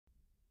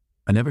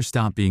I never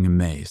stop being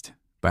amazed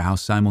by how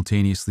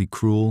simultaneously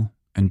cruel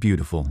and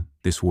beautiful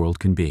this world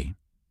can be.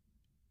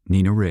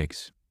 Nina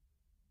Riggs.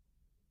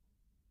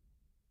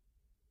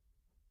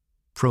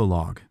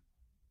 Prologue.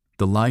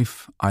 The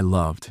life I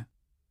loved.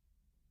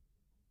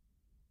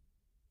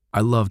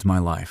 I loved my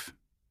life.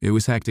 It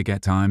was hectic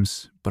at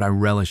times, but I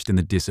relished in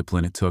the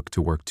discipline it took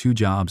to work 2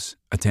 jobs,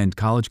 attend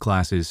college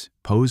classes,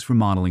 pose for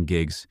modeling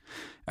gigs,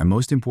 and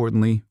most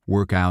importantly,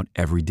 work out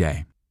every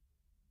day.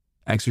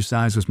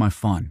 Exercise was my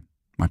fun,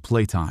 my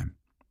playtime,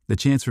 the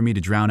chance for me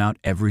to drown out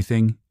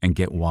everything and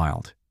get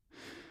wild.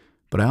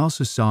 But I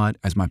also saw it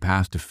as my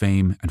path to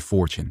fame and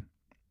fortune.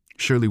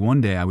 Surely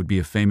one day I would be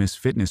a famous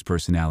fitness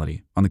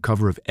personality on the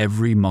cover of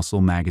every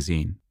muscle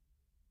magazine.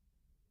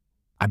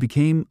 I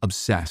became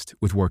obsessed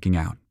with working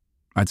out.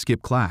 I'd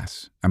skip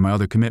class and my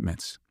other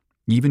commitments,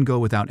 even go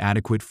without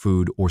adequate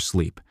food or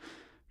sleep,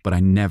 but I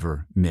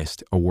never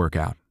missed a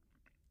workout.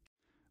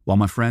 While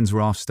my friends were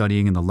off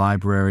studying in the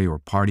library or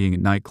partying at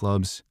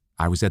nightclubs,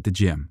 I was at the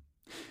gym,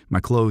 my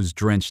clothes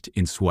drenched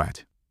in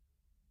sweat.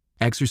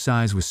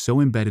 Exercise was so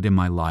embedded in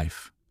my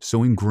life,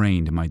 so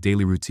ingrained in my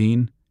daily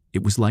routine,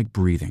 it was like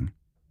breathing.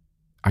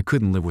 I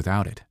couldn't live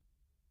without it.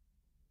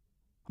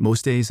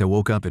 Most days I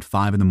woke up at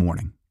 5 in the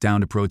morning,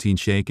 downed a protein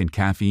shake and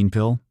caffeine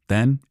pill.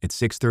 Then, at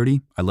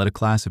 6:30, I led a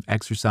class of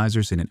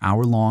exercisers in an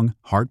hour-long,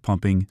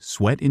 heart-pumping,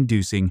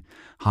 sweat-inducing,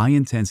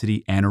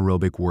 high-intensity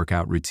anaerobic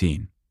workout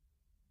routine.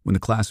 When the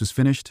class was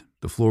finished,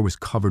 the floor was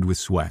covered with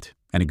sweat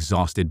and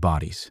exhausted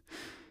bodies.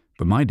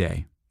 But my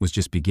day was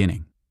just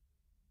beginning.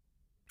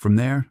 From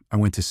there, I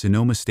went to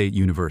Sonoma State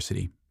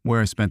University,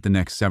 where I spent the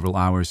next several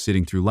hours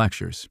sitting through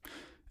lectures.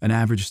 An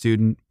average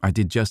student, I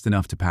did just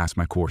enough to pass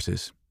my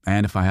courses,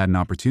 and if I had an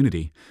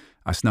opportunity,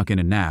 I snuck in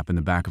a nap in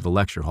the back of the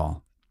lecture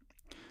hall.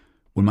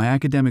 When my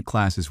academic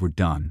classes were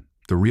done,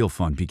 the real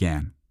fun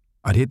began.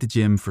 I'd hit the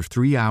gym for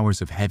 3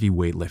 hours of heavy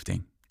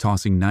weightlifting,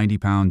 tossing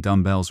 90-pound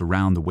dumbbells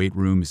around the weight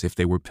room as if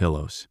they were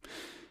pillows.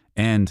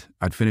 And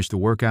I'd finish the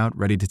workout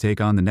ready to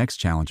take on the next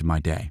challenge of my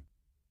day.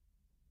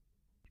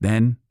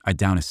 Then I'd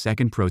down a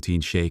second protein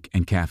shake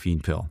and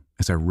caffeine pill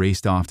as I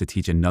raced off to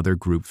teach another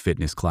group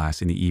fitness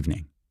class in the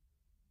evening.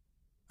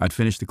 I'd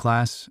finish the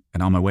class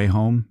and on my way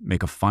home,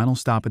 make a final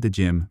stop at the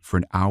gym for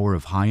an hour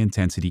of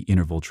high-intensity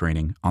interval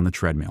training on the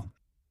treadmill.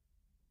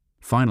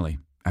 Finally,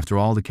 after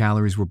all the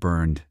calories were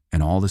burned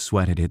and all the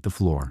sweat had hit the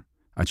floor,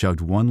 I chugged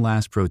one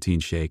last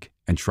protein shake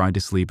and tried to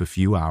sleep a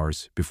few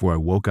hours before I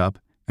woke up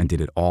and did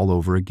it all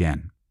over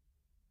again.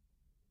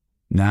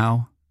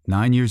 Now,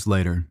 9 years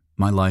later,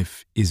 my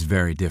life is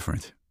very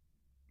different.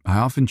 I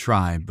often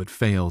try but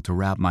fail to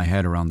wrap my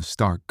head around the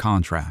stark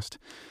contrast.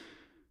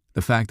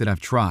 The fact that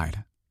I've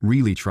tried,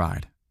 really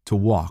tried, to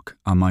walk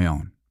on my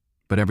own,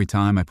 but every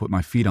time I put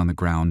my feet on the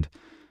ground,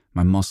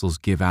 my muscles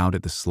give out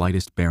at the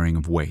slightest bearing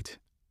of weight.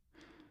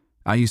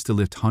 I used to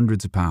lift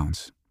hundreds of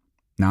pounds.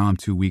 Now I'm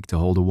too weak to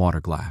hold a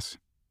water glass.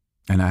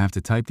 And I have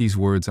to type these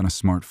words on a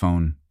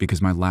smartphone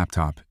because my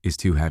laptop is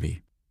too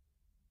heavy.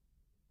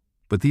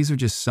 But these are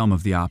just some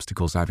of the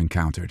obstacles I've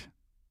encountered.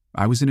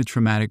 I was in a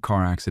traumatic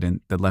car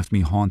accident that left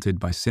me haunted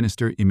by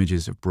sinister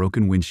images of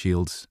broken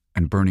windshields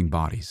and burning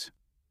bodies.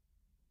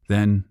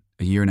 Then,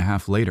 a year and a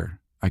half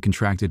later, I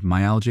contracted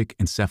myalgic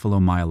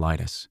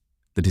encephalomyelitis,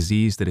 the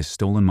disease that has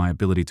stolen my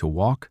ability to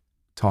walk,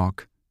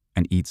 talk,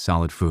 and eat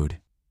solid food.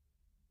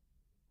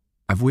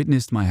 I've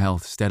witnessed my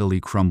health steadily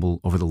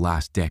crumble over the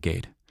last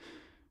decade,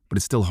 but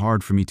it's still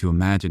hard for me to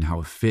imagine how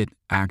a fit,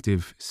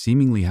 active,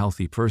 seemingly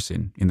healthy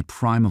person in the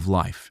prime of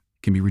life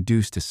can be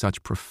reduced to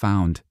such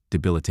profound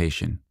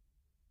debilitation.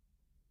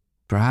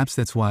 Perhaps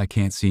that's why I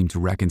can't seem to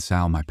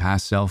reconcile my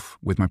past self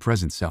with my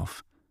present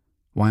self,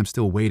 why I'm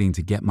still waiting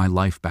to get my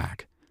life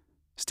back,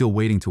 still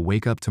waiting to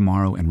wake up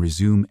tomorrow and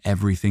resume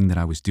everything that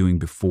I was doing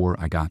before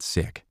I got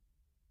sick.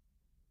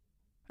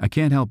 I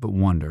can't help but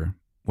wonder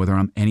whether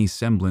I'm any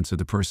semblance of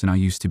the person I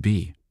used to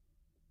be,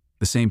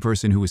 the same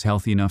person who was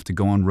healthy enough to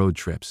go on road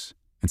trips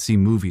and see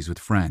movies with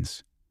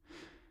friends,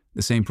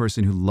 the same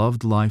person who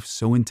loved life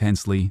so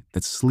intensely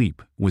that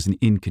sleep was an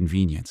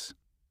inconvenience,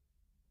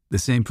 the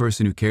same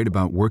person who cared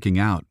about working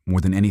out more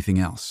than anything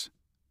else,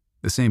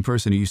 the same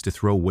person who used to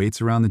throw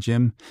weights around the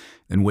gym,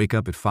 then wake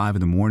up at 5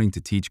 in the morning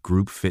to teach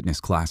group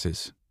fitness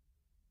classes.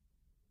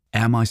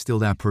 Am I still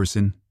that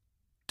person?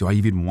 Do I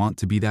even want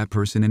to be that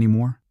person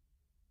anymore?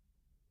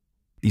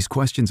 These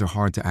questions are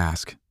hard to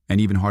ask and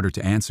even harder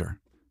to answer,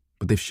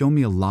 but they've shown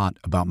me a lot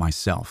about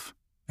myself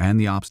and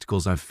the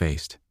obstacles I've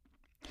faced.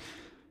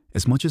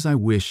 As much as I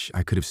wish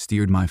I could have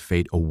steered my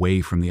fate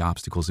away from the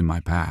obstacles in my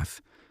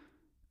path,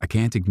 I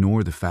can't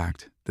ignore the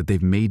fact that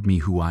they've made me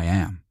who I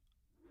am.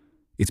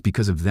 It's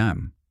because of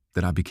them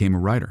that I became a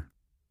writer.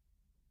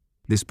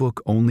 This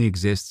book only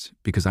exists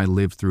because I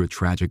lived through a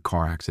tragic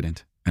car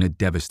accident and a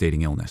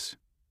devastating illness.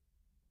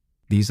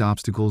 These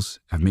obstacles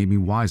have made me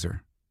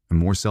wiser and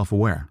more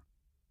self-aware.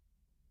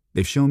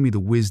 They've shown me the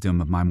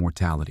wisdom of my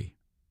mortality,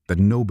 that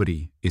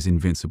nobody is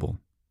invincible,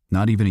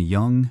 not even a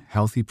young,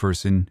 healthy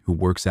person who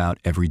works out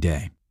every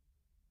day.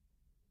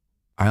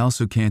 I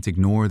also can't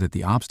ignore that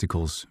the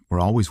obstacles were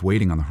always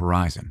waiting on the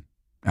horizon,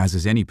 as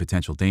is any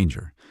potential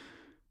danger,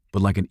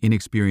 But like an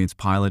inexperienced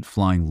pilot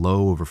flying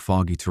low over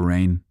foggy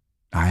terrain,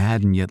 I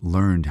hadn't yet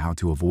learned how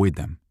to avoid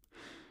them.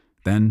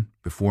 Then,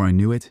 before I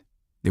knew it,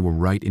 they were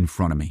right in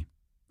front of me,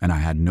 and I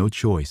had no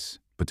choice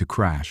but to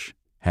crash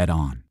head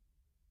on.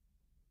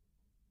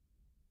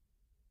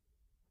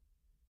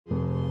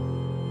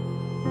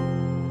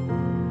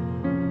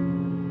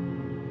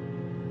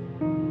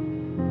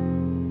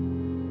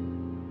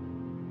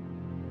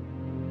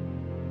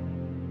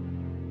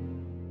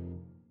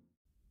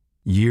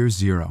 Year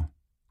 0.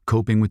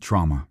 Coping with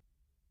Trauma.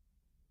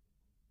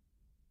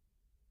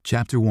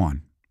 Chapter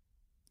 1.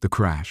 The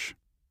Crash.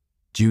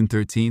 June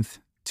 13th,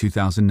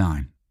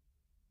 2009.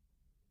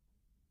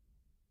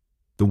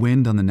 The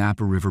wind on the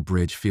Napa River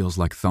Bridge feels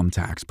like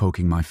thumbtacks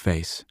poking my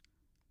face.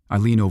 I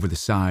lean over the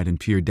side and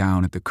peer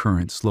down at the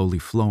current slowly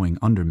flowing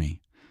under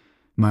me,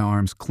 my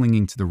arms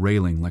clinging to the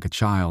railing like a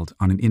child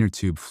on an inner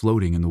tube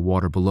floating in the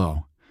water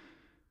below.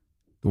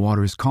 The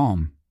water is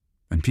calm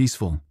and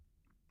peaceful,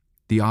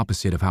 the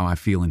opposite of how I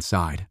feel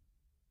inside.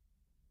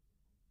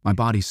 My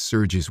body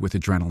surges with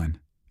adrenaline,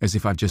 as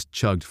if I've just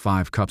chugged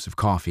 5 cups of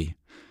coffee.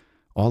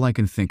 All I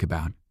can think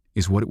about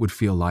is what it would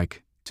feel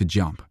like to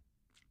jump.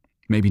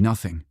 Maybe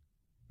nothing,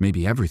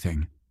 maybe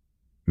everything,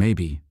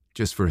 maybe,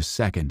 just for a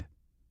second,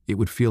 it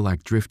would feel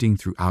like drifting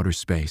through outer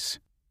space.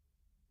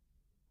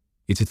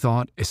 It's a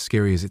thought as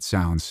scary as it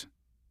sounds,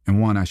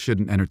 and one I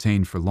shouldn't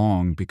entertain for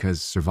long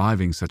because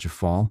surviving such a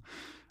fall,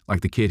 like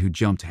the kid who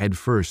jumped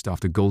headfirst off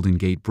the Golden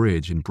Gate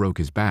Bridge and broke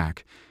his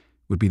back,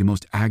 would be the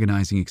most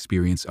agonizing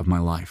experience of my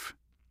life.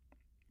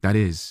 That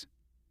is,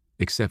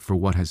 except for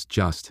what has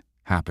just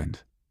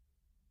happened.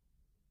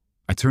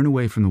 I turn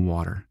away from the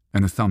water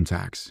and the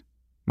thumbtacks,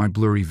 my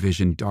blurry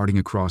vision darting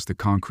across the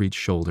concrete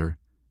shoulder,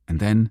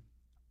 and then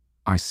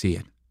I see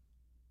it.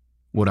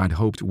 What I'd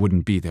hoped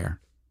wouldn't be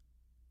there.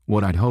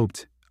 What I'd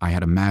hoped I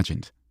had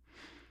imagined.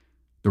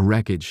 The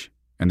wreckage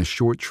and the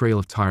short trail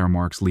of tire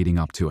marks leading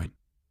up to it.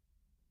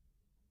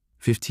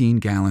 15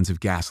 gallons of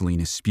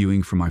gasoline is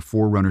spewing from my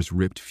 4Runner's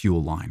ripped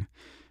fuel line,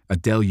 a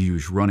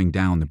deluge running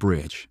down the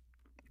bridge.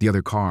 The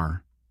other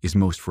car is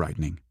most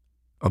frightening.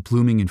 A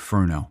pluming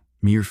inferno,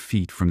 mere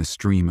feet from the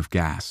stream of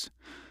gas.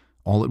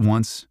 All at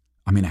once,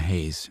 I'm in a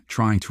haze,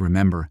 trying to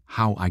remember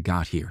how I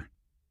got here.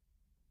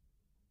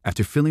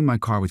 After filling my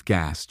car with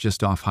gas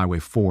just off Highway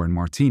 4 in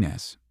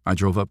Martinez, I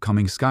drove up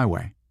Cummings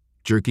Skyway,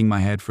 jerking my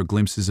head for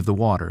glimpses of the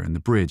water and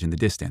the bridge in the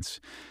distance.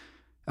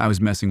 I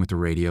was messing with the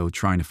radio,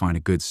 trying to find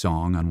a good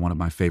song on one of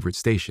my favorite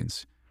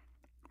stations.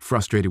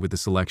 Frustrated with the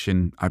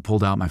selection, I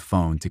pulled out my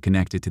phone to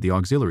connect it to the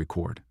auxiliary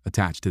cord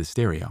attached to the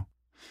stereo.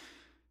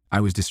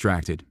 I was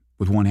distracted,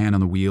 with one hand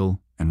on the wheel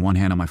and one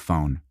hand on my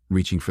phone,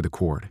 reaching for the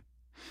cord.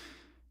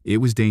 It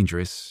was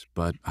dangerous,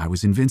 but I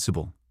was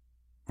invincible,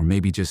 or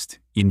maybe just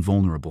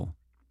invulnerable,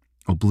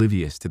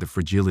 oblivious to the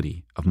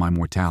fragility of my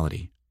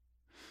mortality.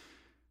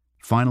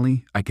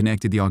 Finally, I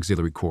connected the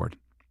auxiliary cord,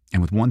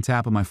 and with one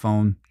tap of my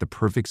phone, the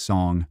perfect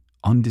song,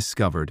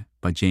 Undiscovered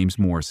by James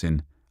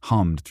Morrison,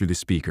 hummed through the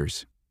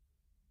speakers.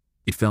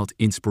 It felt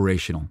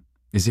inspirational,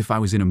 as if I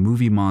was in a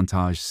movie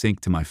montage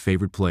synced to my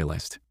favorite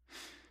playlist.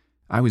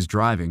 I was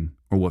driving,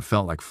 or what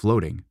felt like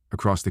floating,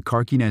 across the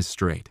Carquinez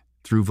Strait,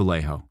 through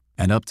Vallejo,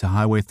 and up to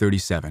Highway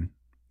 37,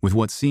 with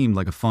what seemed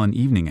like a fun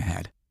evening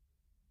ahead.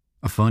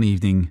 A fun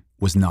evening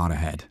was not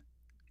ahead,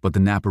 but the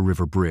Napa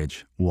River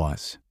Bridge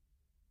was.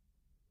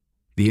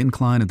 The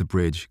incline of the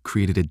bridge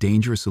created a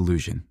dangerous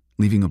illusion,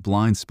 leaving a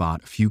blind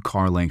spot a few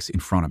car lengths in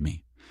front of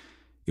me.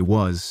 It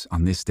was,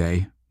 on this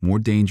day, more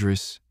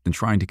dangerous than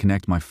trying to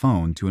connect my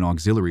phone to an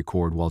auxiliary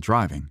cord while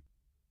driving.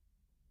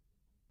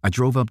 I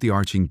drove up the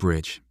arching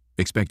bridge,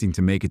 expecting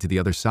to make it to the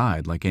other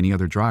side like any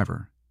other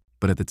driver,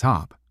 but at the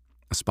top,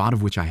 a spot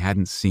of which I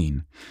hadn't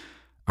seen,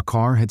 a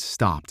car had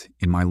stopped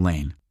in my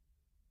lane.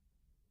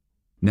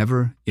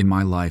 Never in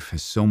my life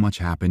has so much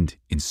happened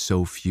in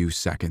so few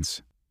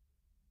seconds.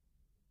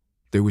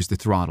 There was the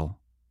throttle,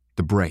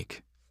 the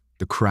brake,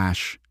 the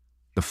crash,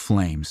 the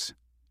flames,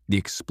 the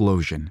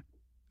explosion,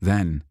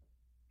 then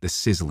the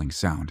sizzling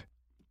sound.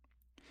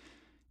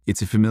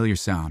 It's a familiar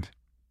sound.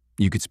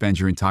 You could spend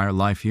your entire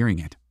life hearing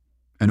it.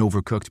 An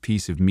overcooked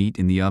piece of meat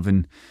in the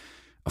oven,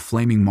 a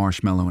flaming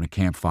marshmallow in a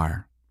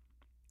campfire.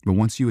 But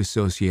once you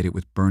associate it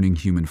with burning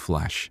human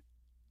flesh,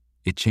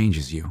 it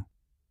changes you.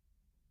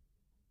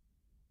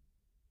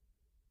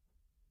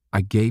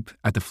 I gape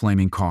at the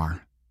flaming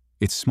car,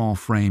 its small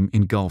frame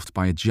engulfed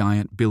by a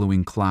giant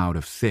billowing cloud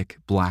of thick,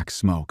 black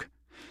smoke.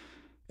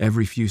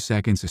 Every few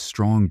seconds, a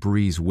strong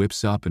breeze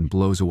whips up and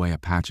blows away a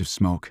patch of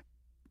smoke,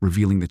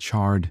 revealing the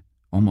charred,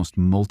 almost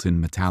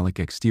molten metallic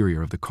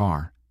exterior of the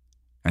car,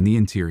 and the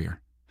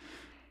interior,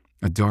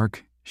 a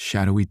dark,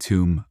 shadowy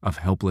tomb of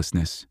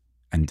helplessness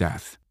and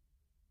death.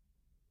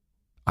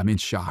 I'm in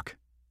shock,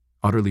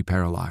 utterly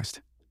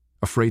paralyzed,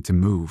 afraid to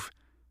move,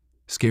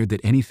 scared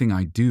that anything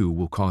I do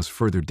will cause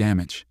further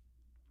damage,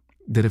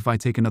 that if I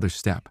take another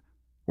step,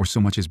 or so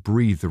much as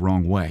breathe the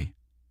wrong way,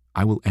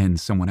 I will end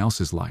someone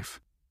else's life.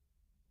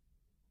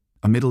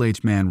 A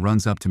middle-aged man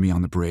runs up to me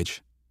on the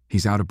bridge.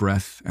 He's out of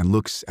breath and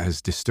looks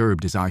as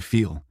disturbed as I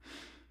feel.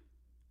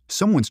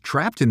 "Someone's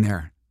trapped in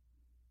there,"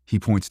 He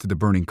points to the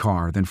burning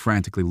car, then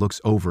frantically looks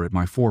over at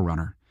my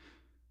 4Runner.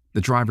 The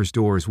driver's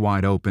door is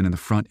wide open and the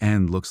front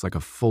end looks like a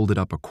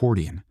folded-up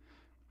accordion.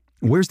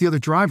 Where's the other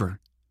driver?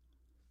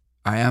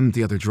 I am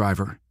the other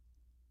driver.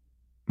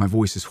 My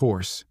voice is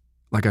hoarse,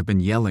 like I've been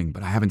yelling,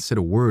 but I haven't said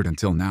a word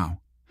until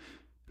now.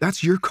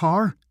 That's your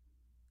car?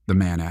 The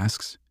man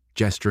asks,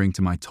 gesturing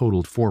to my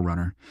totaled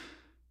 4Runner.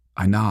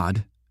 I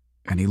nod,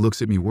 and he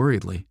looks at me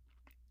worriedly.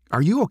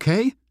 Are you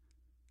okay?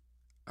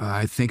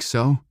 I think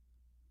so.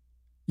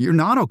 You're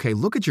not okay.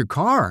 Look at your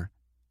car,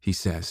 he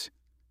says.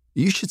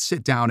 You should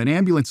sit down. An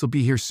ambulance will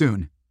be here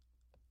soon.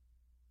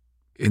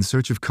 In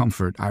search of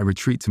comfort, I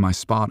retreat to my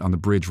spot on the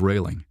bridge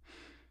railing.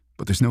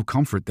 But there's no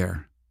comfort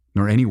there,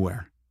 nor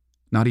anywhere.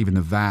 Not even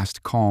the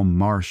vast, calm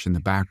marsh in the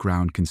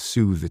background can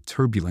soothe the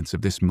turbulence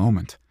of this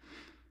moment.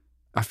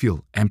 I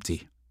feel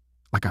empty,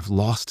 like I've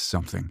lost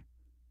something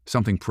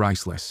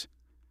priceless.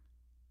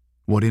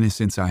 What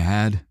innocence I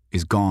had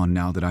is gone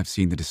now that I've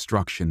seen the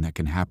destruction that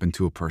can happen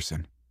to a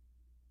person.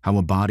 How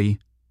a body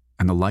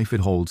and the life it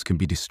holds can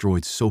be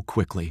destroyed so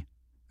quickly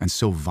and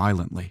so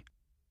violently.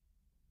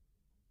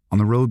 On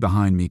the road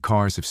behind me,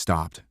 cars have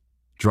stopped,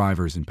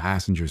 drivers and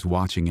passengers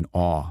watching in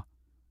awe,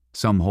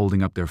 some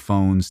holding up their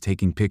phones,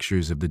 taking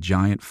pictures of the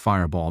giant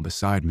fireball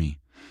beside me.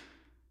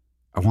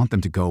 I want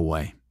them to go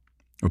away.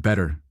 Or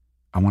better,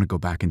 I want to go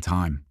back in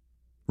time,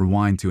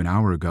 rewind to an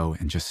hour ago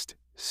and just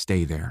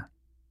stay there.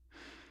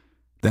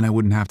 Then I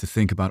wouldn't have to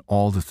think about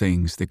all the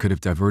things that could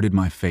have diverted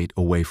my fate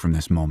away from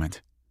this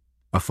moment.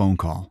 A phone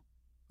call,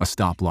 a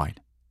stoplight,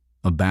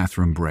 a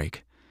bathroom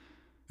break,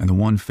 and the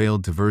one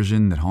failed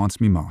diversion that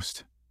haunts me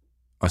most,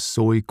 a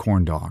soy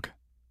corn dog.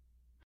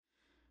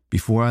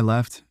 Before I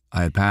left,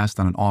 I had passed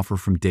on an offer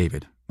from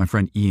David, my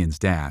friend Ian's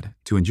dad,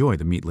 to enjoy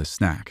the meatless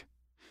snack.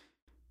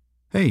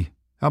 Hey,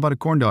 how about a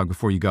corn dog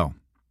before you go?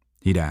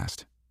 He'd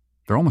asked.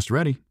 They're almost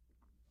ready.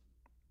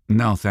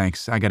 No,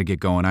 thanks. I gotta get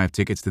going. I have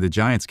tickets to the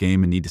Giants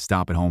game and need to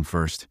stop at home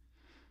first.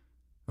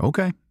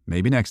 Okay,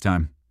 maybe next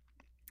time,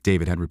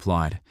 David had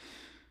replied.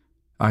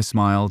 I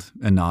smiled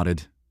and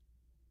nodded,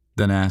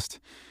 then asked,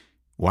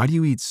 Why do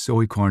you eat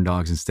soy corn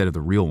dogs instead of the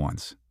real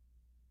ones?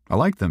 I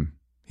like them,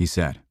 he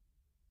said.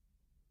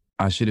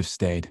 I should have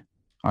stayed.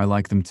 I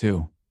like them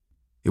too.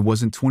 It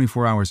wasn't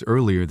 24 hours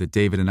earlier that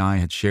David and I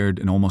had shared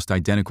an almost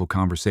identical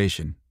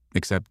conversation,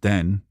 except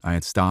then I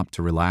had stopped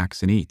to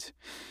relax and eat.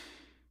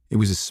 It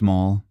was a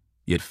small,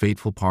 yet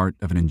fateful part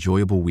of an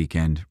enjoyable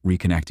weekend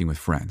reconnecting with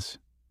friends.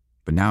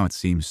 But now it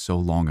seems so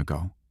long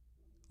ago,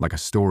 like a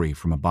story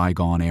from a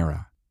bygone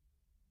era.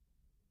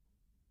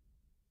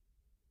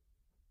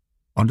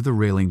 Under the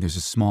railing, there's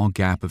a small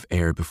gap of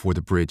air before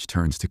the bridge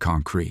turns to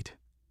concrete.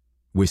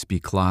 Wispy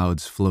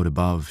clouds float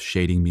above,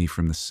 shading me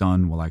from the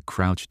sun while I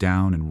crouch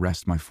down and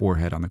rest my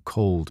forehead on the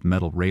cold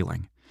metal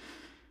railing,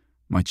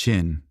 my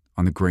chin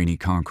on the grainy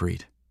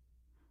concrete.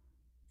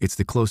 It's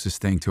the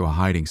closest thing to a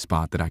hiding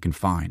spot that I can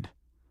find,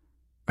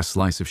 a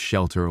slice of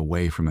shelter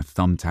away from the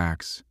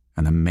thumbtacks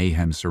and the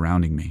mayhem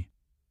surrounding me.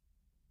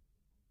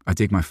 I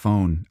take my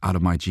phone out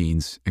of my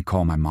jeans and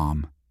call my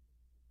mom.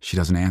 She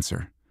doesn't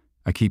answer.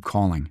 I keep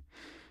calling,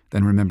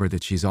 then remember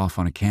that she's off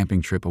on a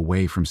camping trip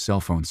away from cell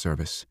phone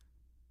service.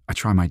 I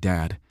try my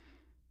dad.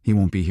 He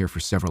won't be here for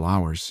several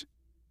hours.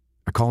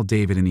 I call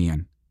David and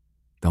Ian.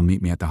 They'll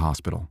meet me at the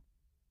hospital.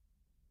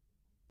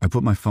 I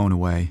put my phone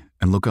away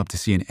and look up to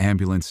see an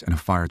ambulance and a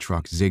fire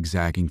truck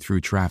zigzagging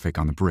through traffic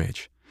on the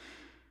bridge.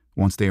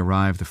 Once they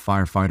arrive, the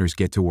firefighters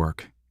get to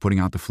work, putting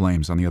out the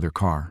flames on the other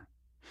car.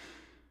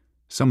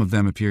 Some of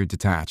them appeared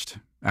detached,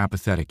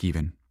 apathetic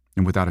even,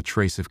 and without a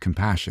trace of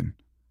compassion,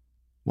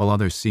 while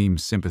others seem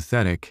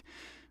sympathetic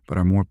but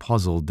are more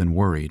puzzled than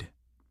worried.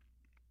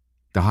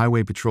 The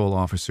highway patrol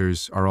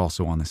officers are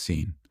also on the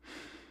scene,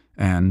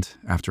 and,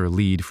 after a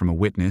lead from a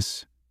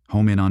witness,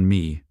 home in on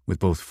me with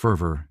both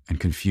fervor and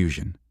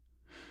confusion.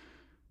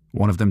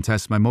 One of them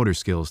tests my motor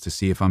skills to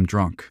see if I'm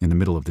drunk in the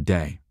middle of the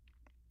day.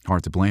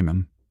 Hard to blame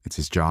him. It's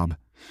his job.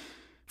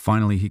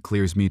 Finally, he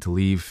clears me to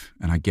leave,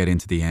 and I get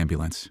into the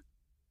ambulance.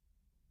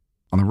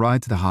 On the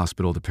ride to the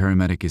hospital, the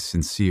paramedic is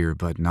sincere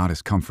but not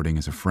as comforting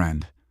as a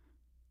friend.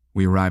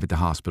 We arrive at the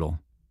hospital.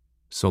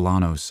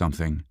 Solano's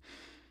something.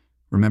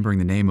 Remembering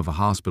the name of a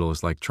hospital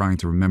is like trying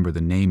to remember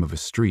the name of a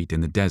street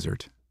in the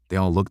desert. They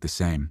all look the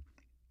same,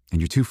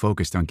 and you're too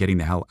focused on getting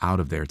the hell out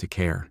of there to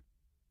care.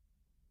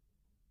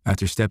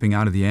 After stepping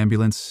out of the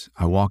ambulance,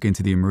 I walk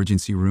into the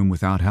emergency room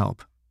without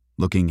help,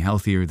 looking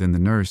healthier than the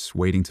nurse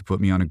waiting to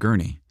put me on a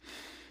gurney.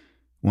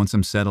 Once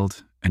I'm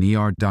settled, an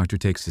ER doctor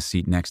takes a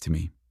seat next to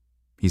me.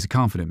 He's a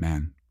confident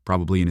man,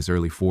 probably in his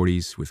early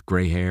 40s, with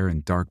gray hair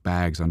and dark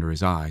bags under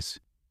his eyes.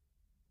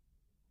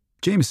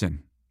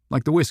 Jameson,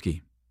 like the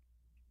whiskey?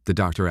 The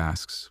doctor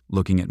asks,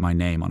 looking at my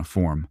name on a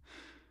form.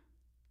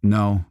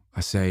 No,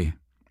 I say.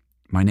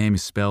 My name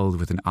is spelled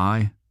with an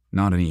I,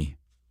 not an E.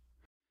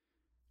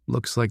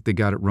 Looks like they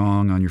got it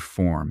wrong on your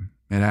form.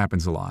 It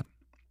happens a lot.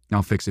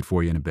 I'll fix it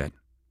for you in a bit.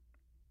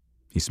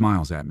 He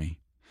smiles at me.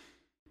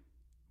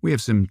 We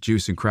have some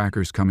juice and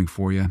crackers coming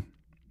for you.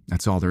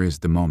 That's all there is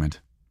at the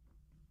moment.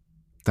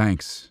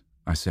 Thanks,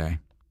 I say.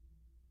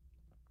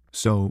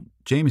 So,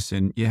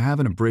 Jameson, you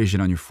have an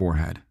abrasion on your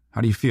forehead.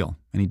 How do you feel?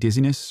 Any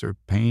dizziness or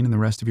pain in the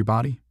rest of your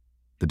body?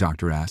 The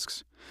doctor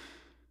asks.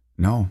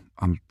 No,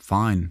 I'm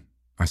fine,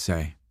 I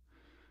say.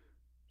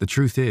 The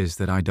truth is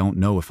that I don't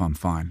know if I'm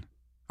fine.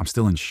 I'm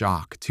still in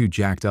shock, too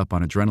jacked up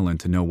on adrenaline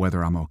to know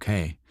whether I'm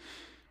okay.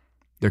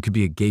 There could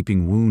be a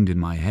gaping wound in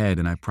my head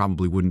and I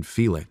probably wouldn't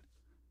feel it.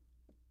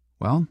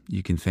 Well,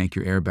 you can thank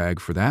your airbag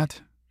for that,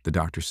 the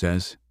doctor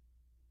says.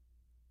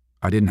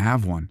 I didn't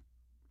have one.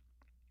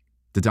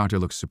 The doctor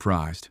looks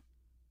surprised.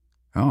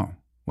 Oh,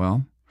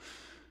 well,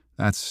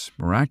 that's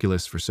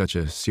miraculous for such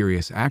a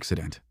serious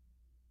accident.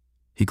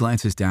 He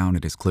glances down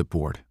at his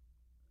clipboard.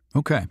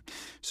 Okay,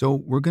 so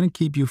we're going to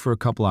keep you for a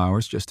couple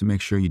hours just to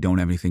make sure you don't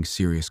have anything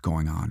serious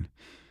going on.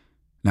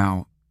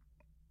 Now,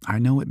 I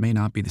know it may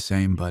not be the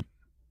same, but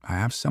I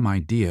have some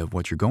idea of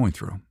what you're going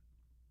through.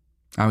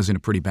 I was in a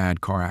pretty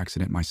bad car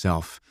accident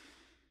myself.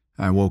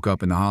 I woke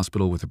up in the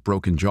hospital with a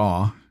broken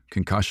jaw,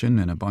 concussion,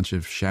 and a bunch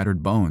of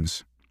shattered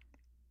bones.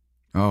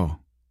 Oh,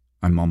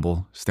 I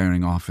mumble,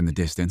 staring off in the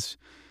distance.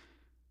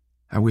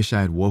 I wish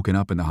I had woken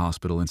up in the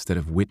hospital instead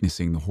of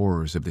witnessing the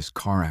horrors of this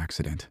car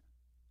accident.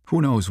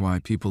 Who knows why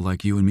people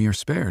like you and me are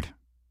spared?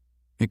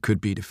 It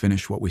could be to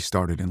finish what we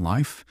started in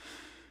life,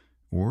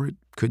 or it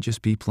could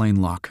just be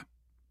plain luck.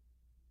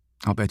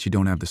 I'll bet you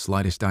don't have the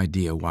slightest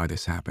idea why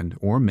this happened,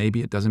 or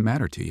maybe it doesn't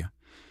matter to you.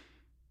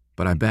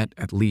 But I bet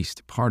at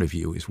least part of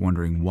you is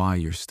wondering why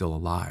you're still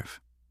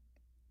alive.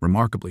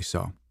 Remarkably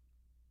so,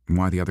 and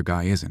why the other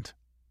guy isn't.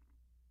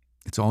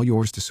 It's all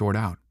yours to sort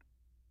out.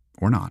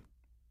 Or not.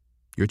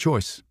 Your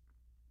choice.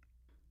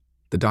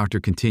 The doctor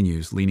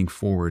continues, leaning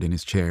forward in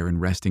his chair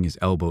and resting his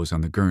elbows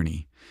on the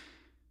gurney.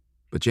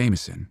 But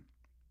Jameson,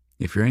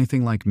 if you're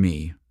anything like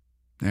me,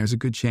 there's a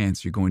good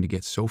chance you're going to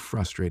get so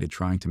frustrated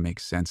trying to make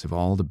sense of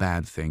all the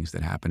bad things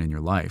that happen in your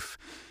life,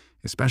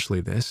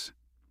 especially this,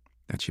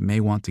 that you may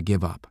want to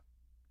give up.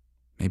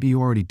 Maybe you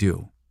already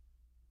do.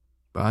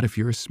 But if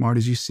you're as smart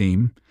as you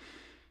seem,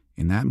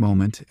 in that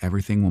moment,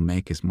 everything will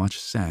make as much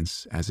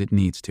sense as it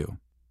needs to.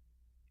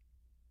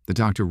 The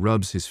doctor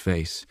rubs his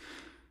face,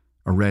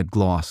 a red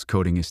gloss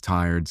coating his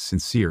tired,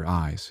 sincere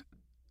eyes.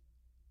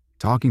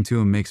 Talking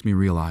to him makes me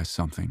realize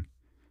something.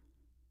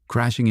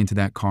 Crashing into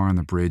that car on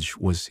the bridge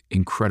was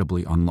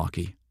incredibly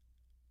unlucky.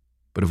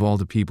 But of all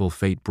the people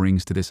fate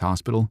brings to this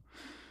hospital,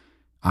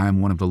 I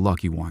am one of the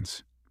lucky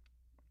ones.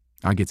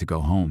 I get to go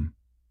home.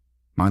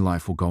 My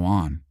life will go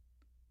on.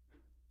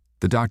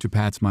 The doctor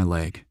pats my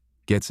leg,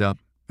 gets up,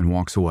 and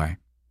walks away.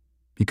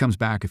 He comes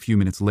back a few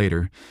minutes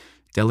later,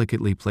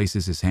 delicately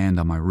places his hand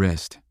on my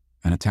wrist,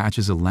 and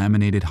attaches a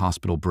laminated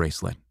hospital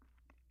bracelet,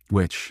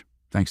 which,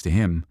 thanks to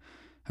him,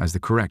 has the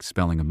correct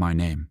spelling of my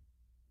name.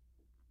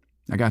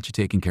 I got you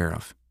taken care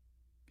of,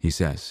 he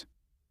says.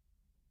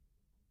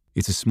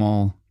 It's a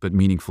small but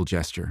meaningful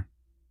gesture,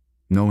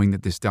 knowing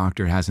that this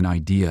doctor has an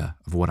idea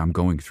of what I'm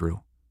going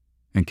through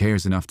and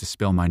cares enough to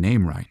spell my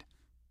name right,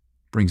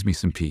 brings me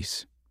some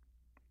peace.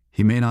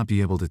 He may not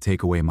be able to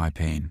take away my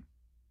pain,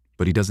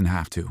 but he doesn't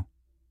have to.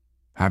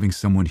 Having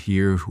someone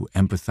here who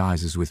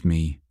empathizes with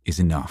me is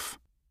enough.